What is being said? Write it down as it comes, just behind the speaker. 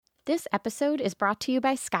This episode is brought to you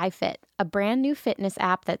by SkyFit, a brand new fitness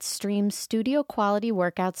app that streams studio-quality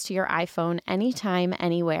workouts to your iPhone anytime,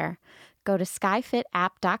 anywhere. Go to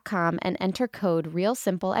skyfitapp.com and enter code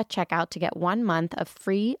REALSIMPLE at checkout to get 1 month of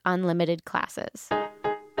free, unlimited classes.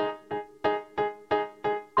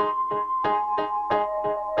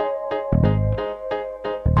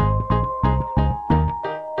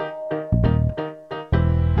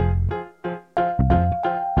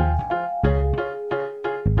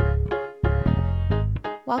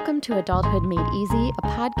 Welcome to Adulthood Made Easy, a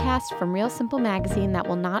podcast from Real Simple Magazine that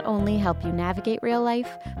will not only help you navigate real life,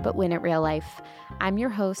 but win at real life. I'm your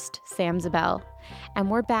host, Sam Zabel, and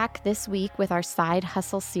we're back this week with our Side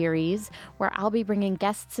Hustle series, where I'll be bringing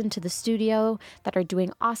guests into the studio that are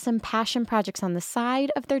doing awesome passion projects on the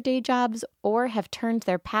side of their day jobs or have turned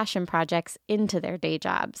their passion projects into their day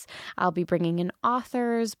jobs. I'll be bringing in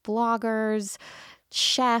authors, bloggers,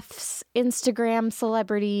 chefs, Instagram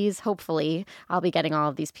celebrities. Hopefully, I'll be getting all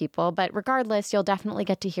of these people. But regardless, you'll definitely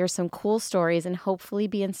get to hear some cool stories and hopefully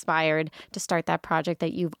be inspired to start that project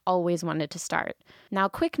that you've always wanted to start. Now,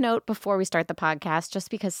 quick note before we start the podcast, just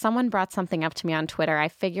because someone brought something up to me on Twitter, I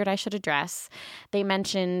figured I should address. They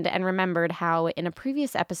mentioned and remembered how in a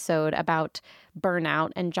previous episode about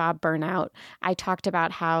burnout and job burnout, I talked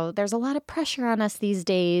about how there's a lot of pressure on us these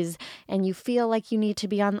days and you feel like you need to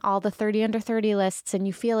be on all the 30 under 30 lists and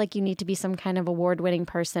you feel like you need to be some kind of award-winning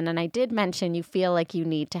person. And I did mention you feel like you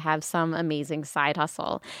need to have some amazing side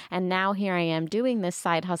hustle. And now here I am doing this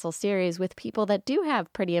side hustle series with people that do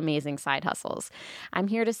have pretty amazing side hustles. I'm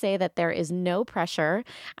here to say that there is no pressure.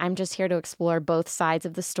 I'm just here to explore both sides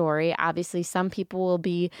of the story. Obviously, some people will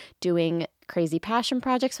be doing crazy passion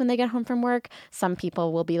projects when they get home from work. Some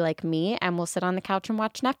people will be like me and will sit on the couch and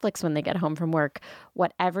watch Netflix when they get home from work.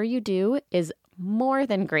 Whatever you do is more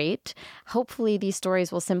than great. Hopefully these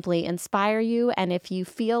stories will simply inspire you. And if you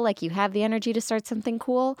feel like you have the energy to start something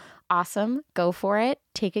cool, awesome, go for it.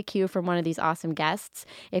 Take a cue from one of these awesome guests.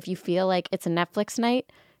 If you feel like it's a Netflix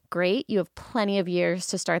night, great. You have plenty of years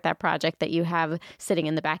to start that project that you have sitting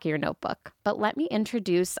in the back of your notebook. But let me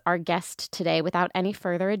introduce our guest today without any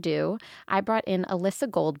further ado. I brought in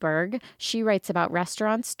Elyssa Goldberg. She writes about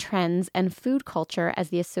restaurants, trends, and food culture as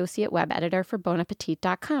the associate web editor for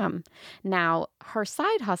bonappetit.com. Now, her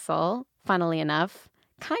side hustle, funnily enough,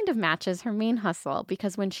 kind of matches her main hustle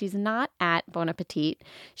because when she's not at Bon Appetit,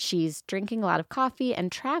 she's drinking a lot of coffee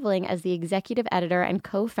and traveling as the executive editor and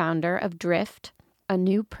co-founder of Drift, a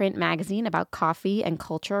new print magazine about coffee and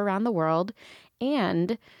culture around the world.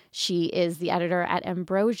 And she is the editor at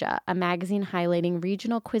Ambrosia, a magazine highlighting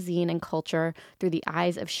regional cuisine and culture through the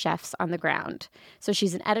eyes of chefs on the ground. So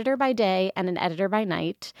she's an editor by day and an editor by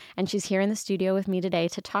night. And she's here in the studio with me today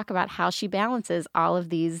to talk about how she balances all of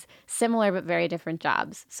these similar but very different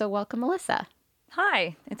jobs. So welcome, Elyssa.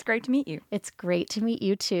 Hi, it's great to meet you. It's great to meet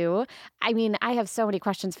you too. I mean, I have so many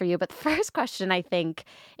questions for you, but the first question I think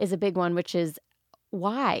is a big one, which is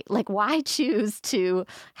why? Like, why choose to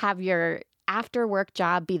have your after work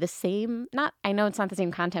job be the same? I know it's not the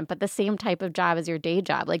same content, but the same type of job as your day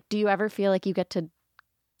job. Like, do you ever feel like you get to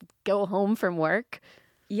go home from work?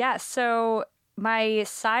 Yeah, so my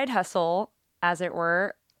side hustle, as it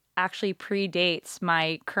were, actually predates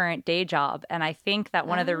my current day job. And I think that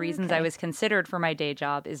one of the reasons I was considered for my day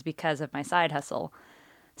job is because of my side hustle.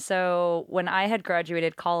 So when I had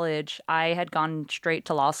graduated college, I had gone straight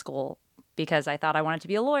to law school because I thought I wanted to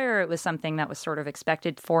be a lawyer. It was something that was sort of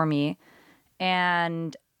expected for me.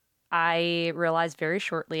 And I realized very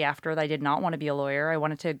shortly after that I did not want to be a lawyer. I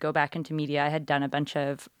wanted to go back into media. I had done a bunch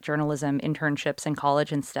of journalism internships in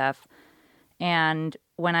college and stuff. And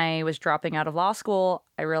when I was dropping out of law school,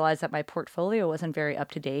 I realized that my portfolio wasn't very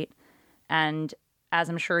up to date. And as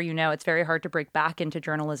I'm sure you know, it's very hard to break back into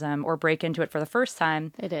journalism or break into it for the first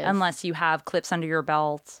time. It is. Unless you have clips under your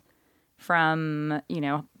belt from,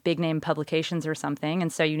 big name publications or something.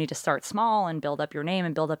 And so you need to start small and build up your name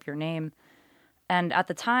and build up your name. And at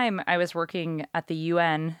the time, I was working at the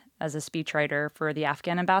UN as a speechwriter for the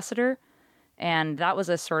Afghan ambassador. And that was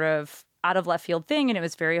a sort of out of left field thing. And it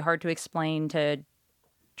was very hard to explain to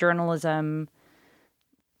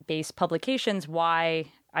journalism-based publications why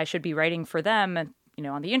I should be writing for them,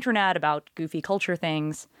 on the internet about goofy culture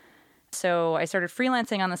things. So I started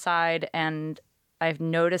freelancing on the side, and I've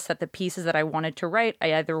noticed that the pieces that I wanted to write,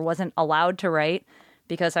 I either wasn't allowed to write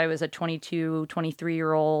because I was a 22,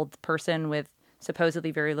 23-year-old person with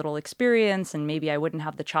supposedly very little experience, and maybe I wouldn't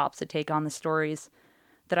have the chops to take on the stories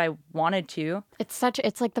that I wanted to. It's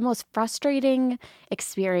like the most frustrating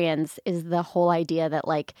experience is the whole idea that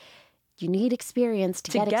like you need experience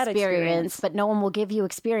to get experience, but no one will give you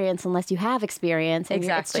experience unless you have experience. And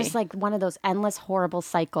Exactly. it's just like one of those endless horrible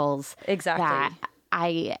cycles. Exactly. That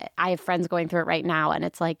I have friends going through it right now, and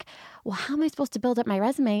it's like, well, how am I supposed to build up my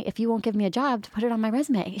resume if you won't give me a job to put it on my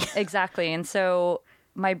resume? Exactly. And so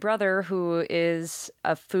my brother, who is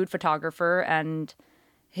a food photographer, and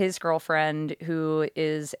his girlfriend, who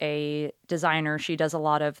is a designer, she does a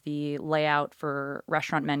lot of the layout for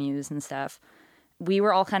restaurant menus and stuff. We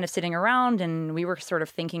were all kind of sitting around, and we were sort of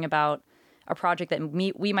thinking about a project that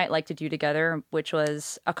we might like to do together, which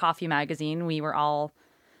was a coffee magazine. We were all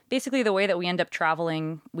basically, the way that we end up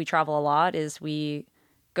traveling, we travel a lot, is we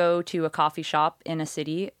go to a coffee shop in a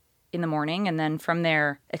city in the morning, and then from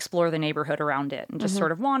there explore the neighborhood around it and just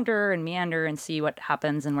sort of wander and meander and see what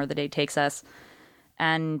happens and where the day takes us.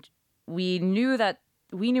 And we knew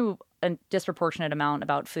a disproportionate amount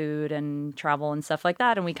about food and travel and stuff like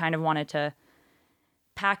that, and we kind of wanted to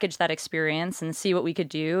package that experience and see what we could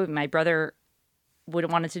do. My brother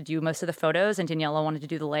wanted to do most of the photos, and Daniela wanted to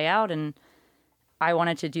do the layout, and I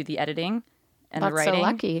wanted to do the editing and the writing. That's so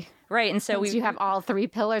lucky. Right. And so you have all three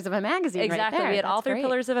pillars of a magazine. Exactly. Right there. We had all three great.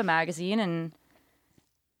 pillars of a magazine, and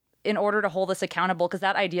in order to hold us accountable, because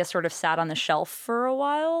that idea sort of sat on the shelf for a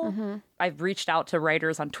while, I've reached out to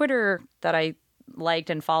writers on Twitter that I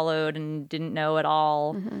liked and followed and didn't know at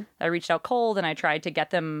all. I reached out cold, and I tried to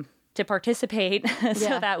get them to participate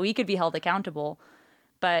so that we could be held accountable.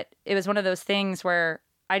 But it was one of those things where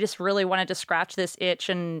I just really wanted to scratch this itch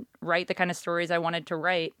and write the kind of stories I wanted to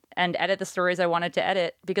write and edit the stories I wanted to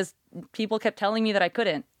edit, because people kept telling me that I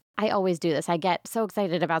couldn't. I always do this. I get so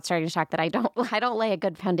excited about starting to talk that I don't lay a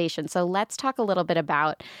good foundation. So let's talk a little bit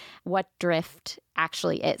about what Drift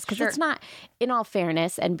actually is, because it's not, in all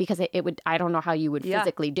fairness, and because it would, I don't know how you would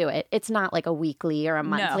physically do it. It's not like a weekly or a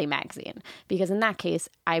monthly magazine, because in that case,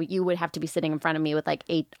 you would have to be sitting in front of me with like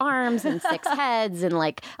 8 arms and 6 heads and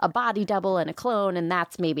like a body double and a clone, and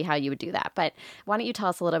that's maybe how you would do that. But why don't you tell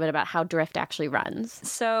us a little bit about how Drift actually runs?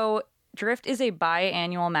 So Drift is a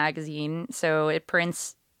biannual magazine, so it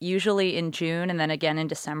prints usually in June and then again in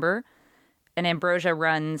December. And Ambrosia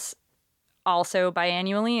runs also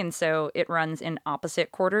biannually, and so it runs in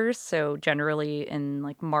opposite quarters, so generally in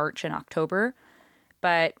like March and October.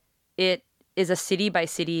 But it is a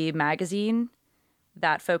city-by-city magazine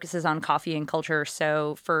that focuses on coffee and culture.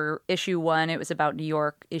 So for issue 1, it was about New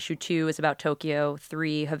York. Issue 2 is about Tokyo.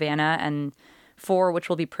 3, Havana. And 4, which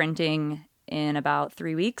we'll be printing in about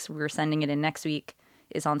 3 weeks, we're sending it in next week,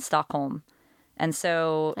 is on Stockholm. And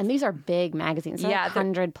these are big magazines. They're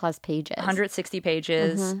 100 plus pages. 160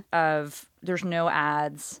 pages of, there's no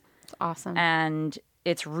ads. It's awesome. And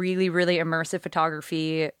it's really, really immersive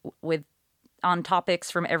photography on topics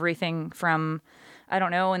from everything from, I don't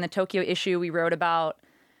know, in the Tokyo issue, we wrote about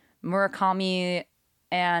Murakami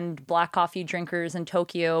and black coffee drinkers in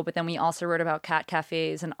Tokyo, but then we also wrote about cat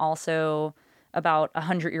cafes and also about a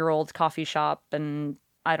 100-year-old coffee shop, and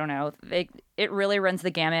I don't know. It really runs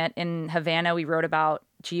the gamut. In Havana, we wrote about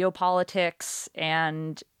geopolitics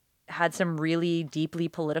and had some really deeply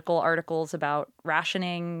political articles about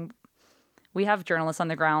rationing. We have journalists on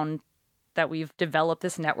the ground that we've developed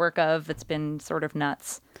this network of that's been sort of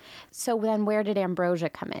nuts. So then where did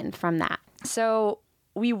Ambrosia come in from that? So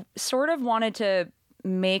we sort of wanted to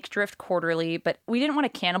make Drift quarterly, but we didn't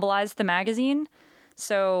want to cannibalize the magazine.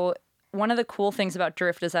 So one of the cool things about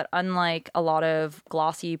Drift is that unlike a lot of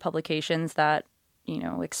glossy publications that,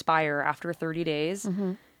 expire after 30 days,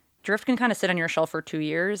 Drift can kind of sit on your shelf for 2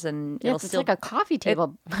 years and it's like a coffee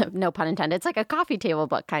table, no pun intended. It's like a coffee table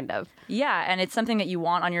book, kind of. Yeah, and it's something that you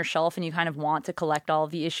want on your shelf, and you kind of want to collect all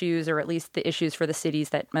of the issues, or at least the issues for the cities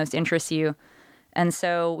that most interest you. And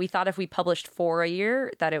so we thought if we published 4 a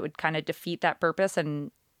year, that it would kind of defeat that purpose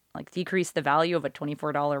and decrease the value of a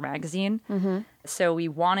 $24 magazine. So we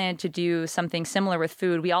wanted to do something similar with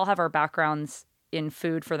food. We all have our backgrounds in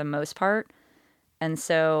food for the most part. And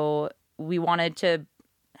so we wanted to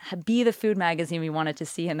be the food magazine we wanted to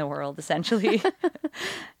see in the world, essentially.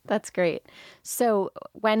 That's great. So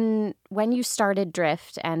when you started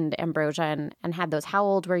Drift and Ambrosia and had those, how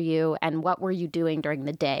old were you and what were you doing during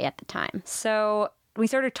the day at the time? So we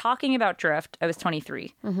started talking about Drift, I was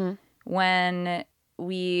 23. When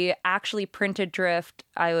we actually printed Drift,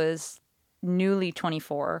 I was newly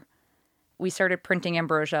 24. We started printing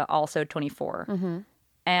Ambrosia, also 24.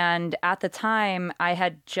 And at the time, I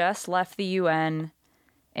had just left the UN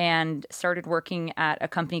and started working at a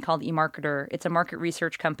company called eMarketer. It's a market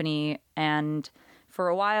research company. And for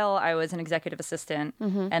a while, I was an executive assistant.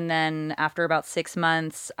 And then after about 6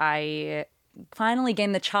 months, I finally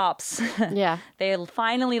gained the chops. Yeah. They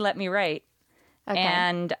finally let me write. Okay.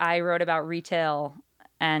 And I wrote about retail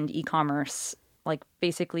and e-commerce, like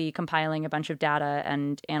basically compiling a bunch of data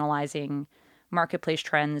and analyzing marketplace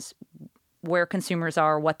trends, where consumers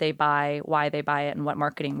are, what they buy, why they buy it, and what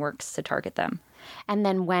marketing works to target them. And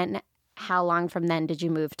then how long from then did you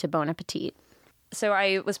move to Bon Appetit? So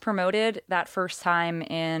I was promoted that first time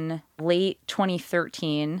in late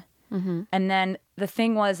 2013. Mm-hmm. And then the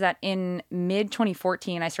thing was that in mid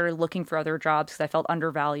 2014, I started looking for other jobs because I felt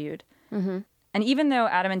undervalued. Mm-hmm. And even though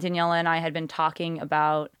Adam and Daniela and I had been talking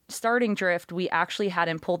about starting Drift, we actually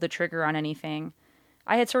hadn't pulled the trigger on anything.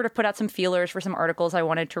 I had sort of put out some feelers for some articles I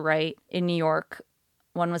wanted to write in New York.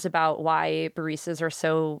 One was about why baristas are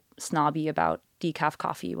so snobby about decaf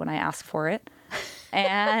coffee when I ask for it.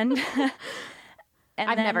 And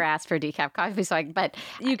I've never asked for decaf coffee, but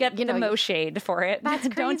you get the most shade for it. That's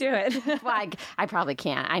crazy. Don't do it. Well, I probably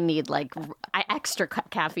can't. I need extra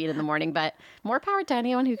caffeine in the morning, but more power to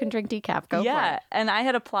anyone who can drink decaf. Go for it. Yeah, and I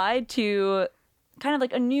had applied to kind of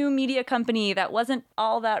like a new media company that wasn't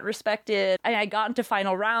all that respected. I got into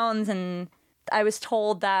final rounds, and I was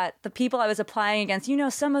told that the people I was applying against,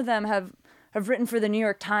 some of them have written for the New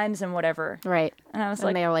York Times and whatever. Right. And I was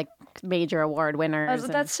they're like major award winners.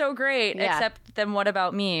 That's so great. Yeah. Except then what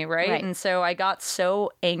about me, right? And so I got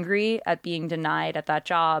so angry at being denied at that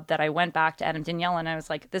job that I went back to Adam Danielle and I was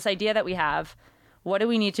like, this idea that we have, what do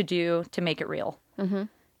we need to do to make it real? Mm-hmm.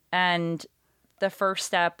 And the first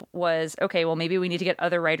step was, okay, well, maybe we need to get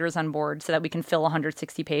other writers on board so that we can fill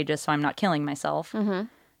 160 pages so I'm not killing myself. Mm-hmm.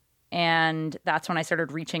 And that's when I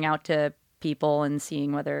started reaching out to people and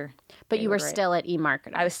seeing whether... But you were still at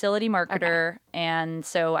eMarketer. I was still at eMarketer, okay. And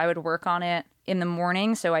so I would work on it in the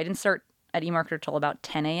morning. So I didn't start at eMarketer till about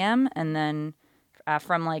 10 a.m. and then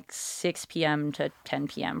from like 6 p.m. to 10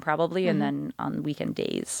 p.m. probably, and then on weekend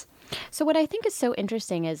days. So what I think is so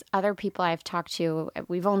interesting is other people I've talked to,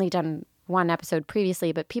 we've only done one episode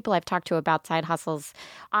previously, but people I've talked to about side hustles,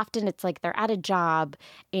 often it's like they're at a job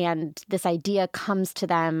and this idea comes to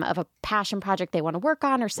them of a passion project they want to work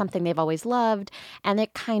on or something they've always loved, and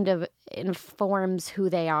it kind of informs who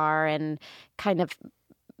they are and kind of,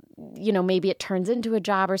 maybe it turns into a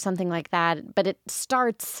job or something like that, but it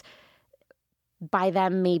starts by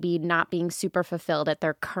them maybe not being super fulfilled at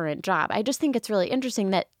their current job. I just think it's really interesting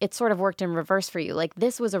that it sort of worked in reverse for you. Like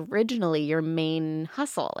this was originally your main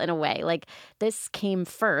hustle in a way. Like this came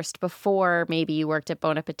first before maybe you worked at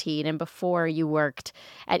Bon Appetit and before you worked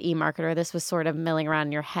at eMarketer. This was sort of milling around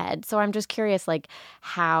in your head. So I'm just curious like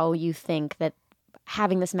how you think that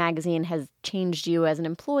having this magazine has changed you as an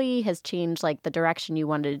employee, has changed like the direction you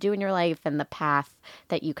wanted to do in your life and the path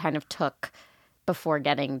that you kind of took before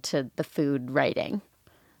getting to the food writing?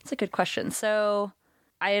 That's a good question. So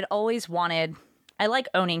I had always I like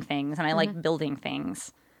owning things and I like building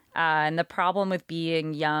things. And the problem with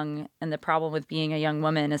being young and the problem with being a young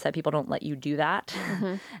woman is that people don't let you do that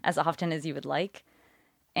as often as you would like.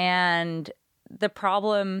 And the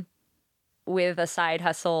problem with a side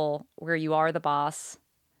hustle where you are the boss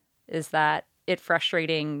is that it's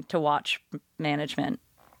frustrating to watch management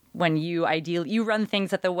when you run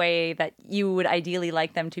things at the way that you would ideally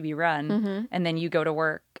like them to be run, and then you go to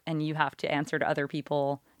work and you have to answer to other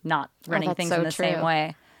people not running things in the same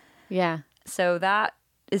way. Yeah. So that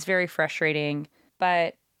is very frustrating.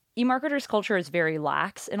 But eMarketer's culture is very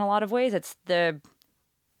lax in a lot of ways.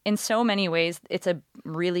 In so many ways, it's a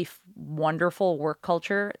really wonderful work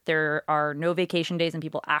culture. There are no vacation days and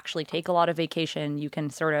people actually take a lot of vacation. You can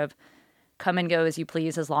sort of come and go as you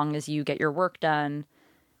please as long as you get your work done.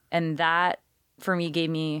 And that, for me, gave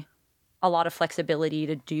me a lot of flexibility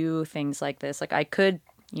to do things like this. Like I could,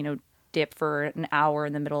 dip for an hour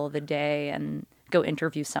in the middle of the day and go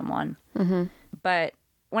interview someone. Mm-hmm. But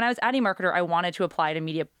when I was at eMarketer, I wanted to apply to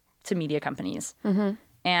media companies. Mm-hmm.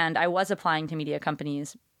 And I was applying to media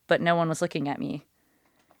companies, but no one was looking at me,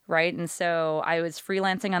 right? And so I was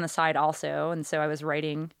freelancing on the side also. And so I was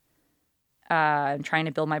writing and trying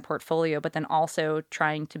to build my portfolio, but then also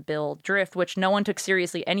trying to build Drift, which no one took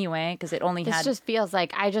seriously anyway, because it only This just feels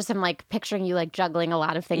like, I just am like picturing you like juggling a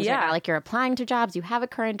lot of things right now. Like you're applying to jobs, you have a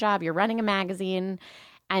current job, you're running a magazine.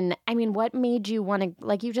 And I mean, what made you want to,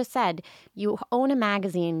 like you just said, you own a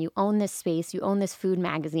magazine, you own this space, you own this food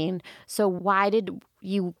magazine. So why did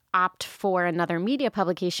you opt for another media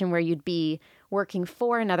publication where you'd be working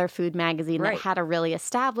for another food magazine that had a really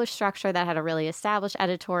established structure, that had a really established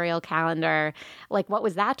editorial calendar? Like, what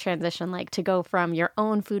was that transition like to go from your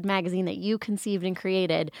own food magazine that you conceived and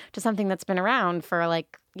created to something that's been around for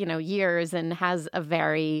years and has a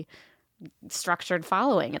very structured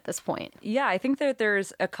following at this point? Yeah, I think that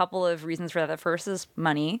there's a couple of reasons for that. The first is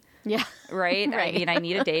money. Yeah. Right? I mean, I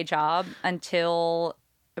need a day job until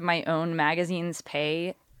my own magazines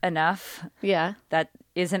pay enough. Yeah. That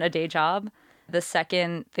isn't a day job. The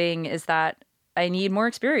second thing is that I need more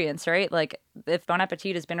experience, right? Like if Bon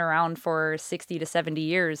Appetit has been around for 60 to 70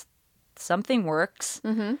 years, something works.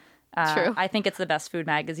 Mm-hmm. True. I think it's the best food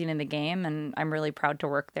magazine in the game, and I'm really proud to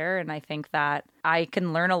work there. And I think that I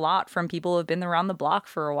can learn a lot from people who have been around the block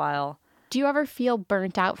for a while. Do you ever feel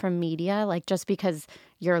burnt out from media? Like just because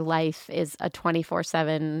your life is a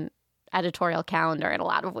 24/7 editorial calendar in a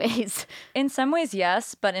lot of ways? In some ways,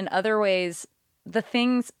 yes. But in other ways, the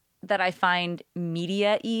things that I find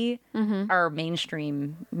media-y are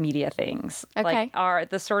mainstream media things. Okay. Like are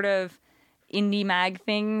the sort of indie mag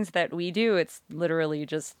things that we do. It's literally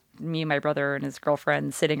just me, my brother, and his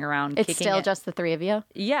girlfriend sitting around. It's still just the three of you?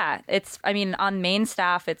 Yeah. On main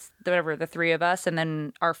staff, it's the three of us. And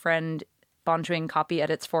then our friend Bonjuing copy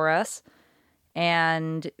edits for us.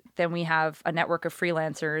 And then we have a network of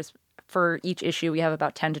freelancers. For each issue, we have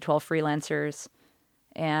about 10 to 12 freelancers.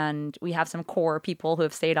 And we have some core people who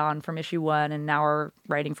have stayed on from issue 1 and now are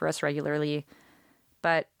writing for us regularly.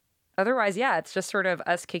 But otherwise, yeah, it's just sort of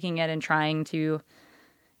us kicking it and trying to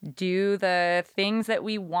do the things that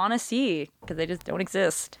we want to see because they just don't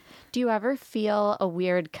exist. Do you ever feel a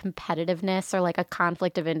weird competitiveness or like a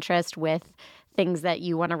conflict of interest with things that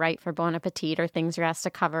you want to write for Bon Appetit or things you're asked to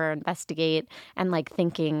cover or investigate and like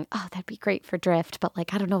thinking, oh, that'd be great for Drift, but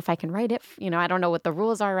like, I don't know if I can write it. I don't know what the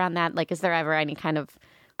rules are around that. Like, is there ever any kind of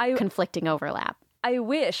conflicting overlap? I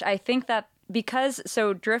wish. I think that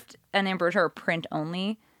so Drift and Ambrosia are print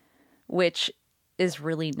only, which is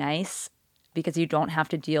really nice because you don't have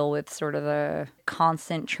to deal with sort of the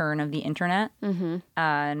constant churn of the internet. Mm-hmm.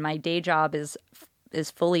 And my day job is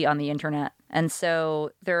fully on the internet. And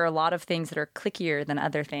so there are a lot of things that are clickier than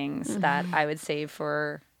other things that I would save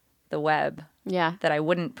for the web that I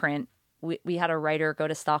wouldn't print. We had a writer go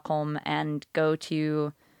to Stockholm and go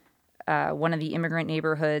to one of the immigrant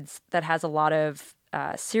neighborhoods that has a lot of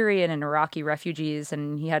Syrian and Iraqi refugees,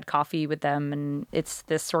 and he had coffee with them. And it's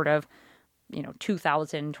this sort of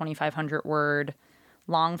 2,000, 2,500 word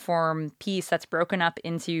long form piece that's broken up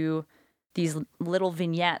into these little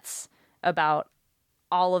vignettes about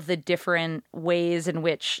all of the different ways in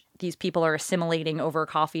which these people are assimilating over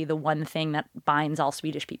coffee, the one thing that binds all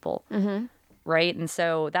Swedish people. Mm-hmm. Right? And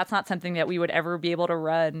so that's not something that we would ever be able to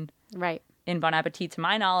run in Bon Appetit, to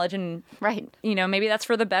my knowledge. And, maybe that's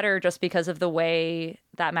for the better just because of the way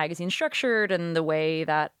that magazine's structured and the way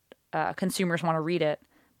that consumers want to read it.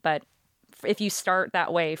 But if you start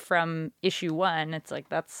that way from issue 1, it's like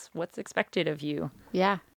that's what's expected of you.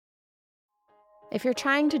 Yeah. If you're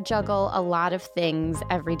trying to juggle a lot of things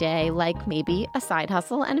every day, like maybe a side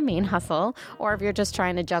hustle and a main hustle, or if you're just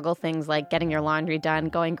trying to juggle things like getting your laundry done,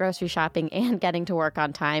 going grocery shopping, and getting to work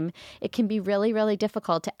on time, it can be really, really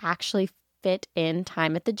difficult to actually fit in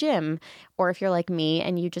time at the gym. Or if you're like me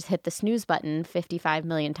and you just hit the snooze button 55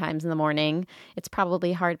 million times in the morning, it's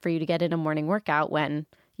probably hard for you to get in a morning workout when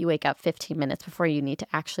you wake up 15 minutes before you need to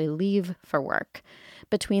actually leave for work.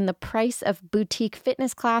 Between the price of boutique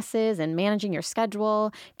fitness classes and managing your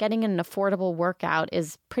schedule, getting an affordable workout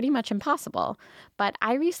is pretty much impossible. But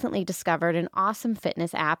I recently discovered an awesome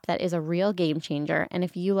fitness app that is a real game changer. And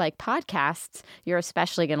if you like podcasts, you're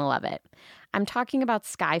especially going to love it. I'm talking about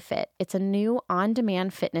SkyFit. It's a new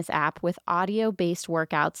on-demand fitness app with audio-based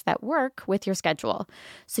workouts that work with your schedule.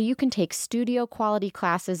 So you can take studio quality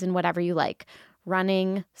classes in whatever you like.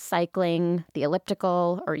 Running, cycling, the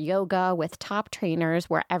elliptical, or yoga with top trainers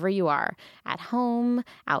wherever you are. At home,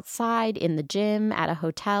 outside, in the gym, at a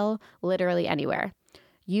hotel, literally anywhere.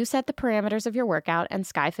 You set the parameters of your workout and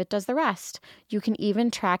SkyFit does the rest. You can even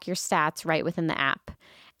track your stats right within the app.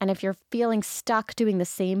 And if you're feeling stuck doing the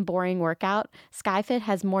same boring workout, SkyFit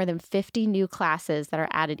has more than 50 new classes that are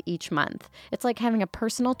added each month. It's like having a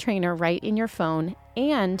personal trainer right in your phone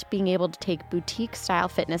and being able to take boutique-style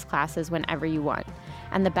fitness classes whenever you want.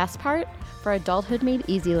 And the best part? For Adulthood Made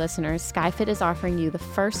Easy listeners, SkyFit is offering you the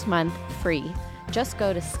first month free. Just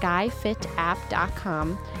go to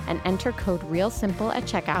skyfitapp.com and enter code REALSIMPLE at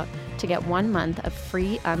checkout to get 1 month of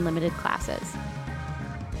free unlimited classes.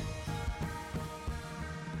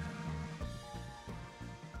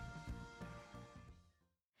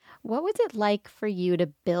 What was it like for you to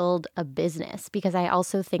build a business? Because I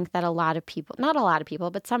also think that a lot of people, not a lot of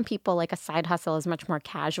people, but some people, like a side hustle is much more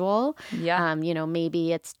casual. Yeah.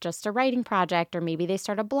 Maybe it's just a writing project or maybe they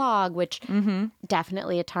start a blog, which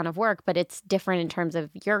definitely a ton of work, but it's different in terms of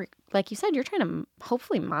like you said, you're trying to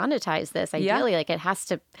hopefully monetize this. Ideally, like it has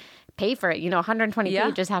to pay for it. 120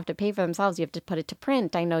 pages have to pay for themselves. You have to put it to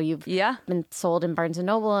print. I know you've been sold in Barnes &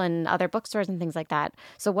 Noble and other bookstores and things like that.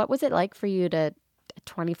 So what was it like for you to,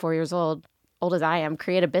 24 years old as I am,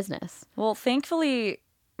 create a business? Well, thankfully,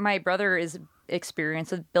 my brother is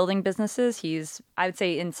experience with building businesses. I would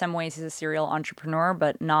say in some ways he's a serial entrepreneur,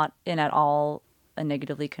 but not in at all a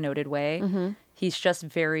negatively connoted way. He's just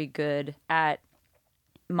very good at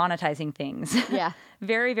monetizing things. Yeah.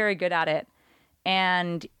 Very, very good at it.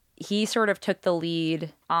 And he sort of took the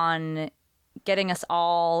lead on getting us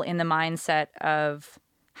all in the mindset of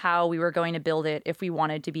how we were going to build it if we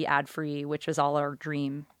wanted to be ad-free, which was all our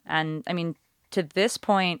dream. And I mean, to this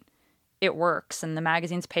point, it works, and the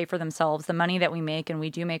magazines pay for themselves. The money that we make, and we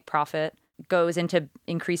do make profit, goes into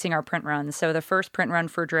increasing our print runs. So the first print run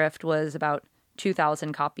for Drift was about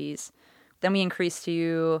 2,000 copies. Then we increased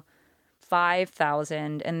to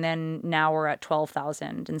 5,000, and then now we're at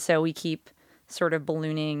 12,000. And so we keep sort of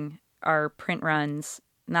ballooning our print runs,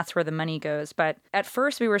 and that's where the money goes. But at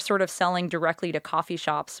first we were sort of selling directly to coffee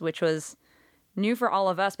shops, which was new for all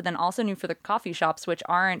of us, but then also new for the coffee shops, which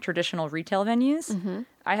aren't traditional retail venues.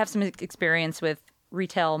 I have some experience with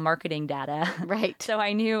retail marketing data. Right. So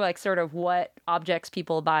I knew like sort of what objects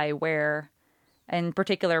people buy where. In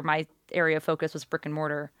particular, my area of focus was brick and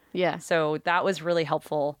mortar. Yeah. So that was really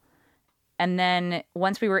helpful. And then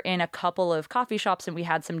once we were in a couple of coffee shops and we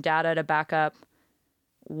had some data to back up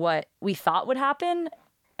what we thought would happen,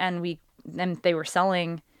 and they were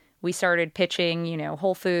selling, we started pitching,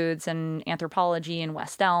 Whole Foods and Anthropology and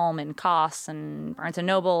West Elm and Koss and Barnes &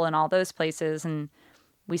 Noble and all those places. And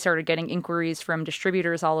we started getting inquiries from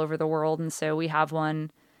distributors all over the world. And so we have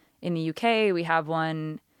one in the UK, we have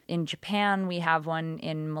one in Japan, we have one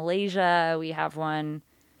in Malaysia, we have one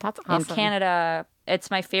That's awesome. in Canada.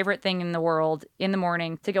 It's my favorite thing in the world in the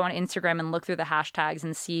morning to go on Instagram and look through the hashtags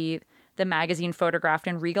and see the magazine photographed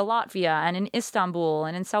in Riga, Latvia, and in Istanbul,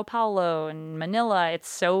 and in Sao Paulo, and Manila. It's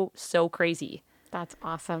so, so crazy. That's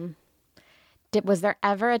awesome. Was there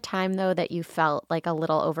ever a time, though, that you felt like a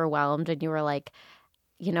little overwhelmed and you were like,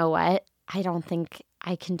 you know what? I don't think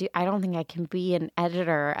I can be an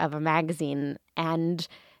editor of a magazine and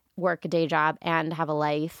work a day job and have a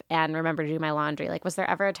life and remember to do my laundry. Like, was there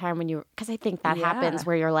ever a time when because I think that happens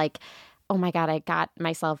where you're like, oh my God, I got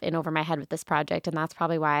myself in over my head with this project. And that's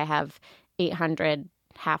probably why I have 800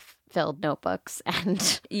 half-filled notebooks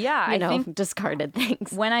and, I think discarded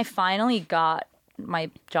things. When I finally got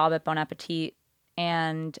my job at Bon Appetit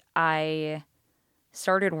and I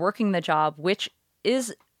started working the job,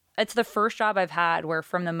 it's the first job I've had where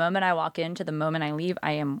from the moment I walk in to the moment I leave,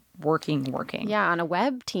 I am working. Yeah, on a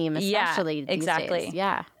web team, especially these exactly. days.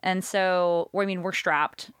 Yeah. And so, we're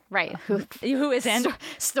strapped. Right. Who isn't?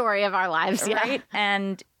 Story of our lives, yeah. Right?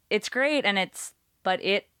 And it's great, but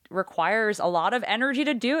it requires a lot of energy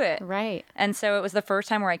to do it. Right. And so it was the first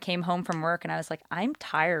time where I came home from work and I was like, I'm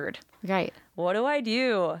tired. Right. What do I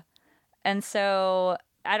do? And so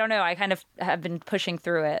I don't know. I kind of have been pushing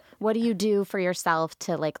through it. What do you do for yourself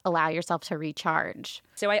to allow yourself to recharge?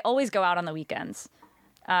 So I always go out on the weekends,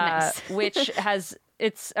 Nice. which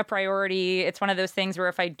it's a priority. It's one of those things where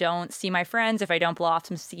if I don't see my friends, if I don't blow off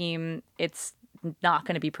some steam, it's not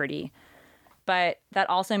going to be pretty. But that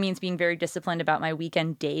also means being very disciplined about my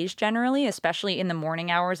weekend days generally, especially in the morning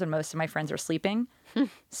hours when most of my friends are sleeping.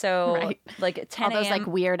 So right. like 10 a.m. All those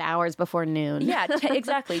weird hours before noon. Yeah,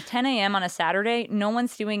 exactly. 10 a.m. on a Saturday, no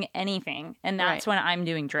one's doing anything. And that's when I'm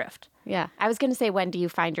doing Drift. Yeah. I was going to say, when do you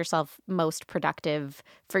find yourself most productive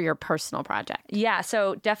for your personal project? Yeah,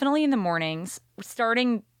 so definitely in the mornings.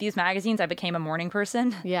 Starting these magazines, I became a morning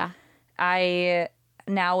person. Yeah. I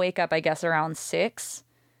now wake up, I guess, around 6.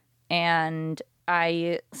 And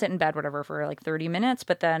I sit in bed, whatever, for 30 minutes,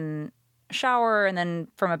 but then shower. And then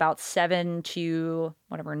from about 7 to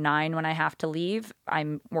 9 when I have to leave,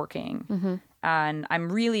 I'm working. Mm-hmm. And I'm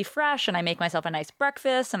really fresh and I make myself a nice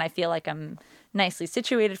breakfast and I feel like I'm nicely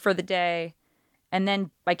situated for the day. And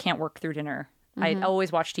then I can't work through dinner. Mm-hmm. I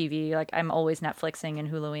always watch TV. I'm always Netflixing and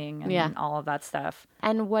Huluing and all of that stuff.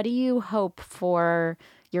 And what do you hope for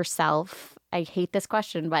yourself? I hate this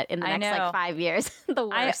question, but in the next 5 years, the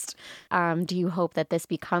worst. Do you hope that this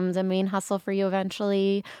becomes a main hustle for you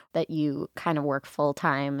eventually? That you kind of work full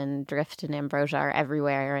time and Drift and Ambrosia are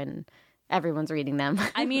everywhere and everyone's reading them?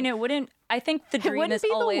 I mean, it wouldn't. I think the dream is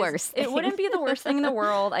always the worst thing. It wouldn't be the worst thing in the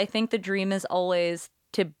world. I think the dream is always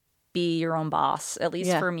to be your own boss, at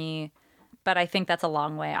least for me. But I think that's a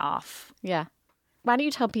long way off. Yeah. Why don't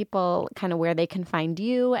you tell people kind of where they can find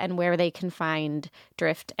you and where they can find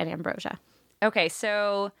Drift and Ambrosia? Okay,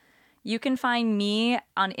 so you can find me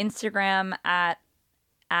on Instagram at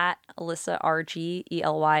Elyssa RG,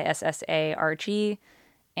 ELYSSARG,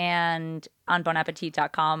 and on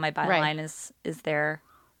bonappetit.com. My byline is there.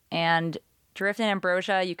 And Drift and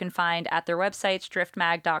Ambrosia, you can find at their websites,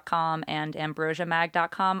 driftmag.com and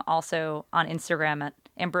ambrosiamag.com. Also on Instagram at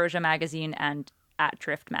Ambrosia Magazine and at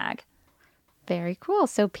driftmag. Very cool.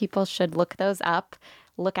 So people should look those up.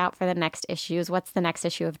 Look out for the next issues. What's the next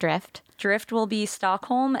issue of Drift? Drift will be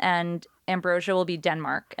Stockholm and Ambrosia will be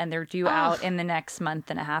Denmark, and they're due out in the next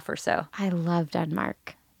month and a half or so. I love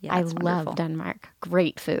Denmark. Yeah, it's wonderful. Love Denmark.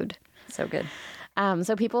 Great food. So good.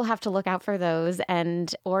 So people have to look out for those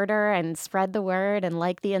and order and spread the word and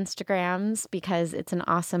like the Instagrams because it's an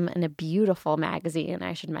awesome and a beautiful magazine,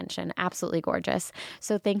 I should mention. Absolutely gorgeous.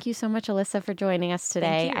 So thank you so much, Elyssa, for joining us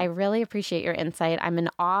today. Thank you. I really appreciate your insight. I'm in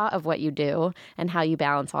awe of what you do and how you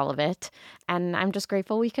balance all of it. And I'm just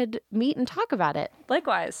grateful we could meet and talk about it.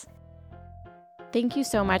 Likewise. Thank you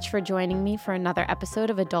so much for joining me for another episode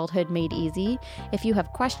of Adulthood Made Easy. If you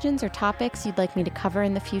have questions or topics you'd like me to cover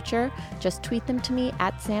in the future, just tweet them to me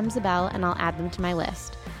at @samzabel and I'll add them to my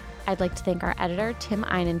list. I'd like to thank our editor, Tim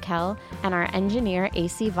Einenkel, and our engineer,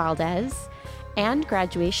 AC Valdez. And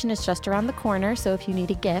graduation is just around the corner, so if you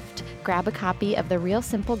need a gift, grab a copy of The Real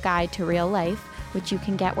Simple Guide to Real Life, which you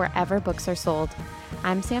can get wherever books are sold.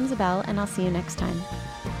 I'm Sam Zabel, and I'll see you next time.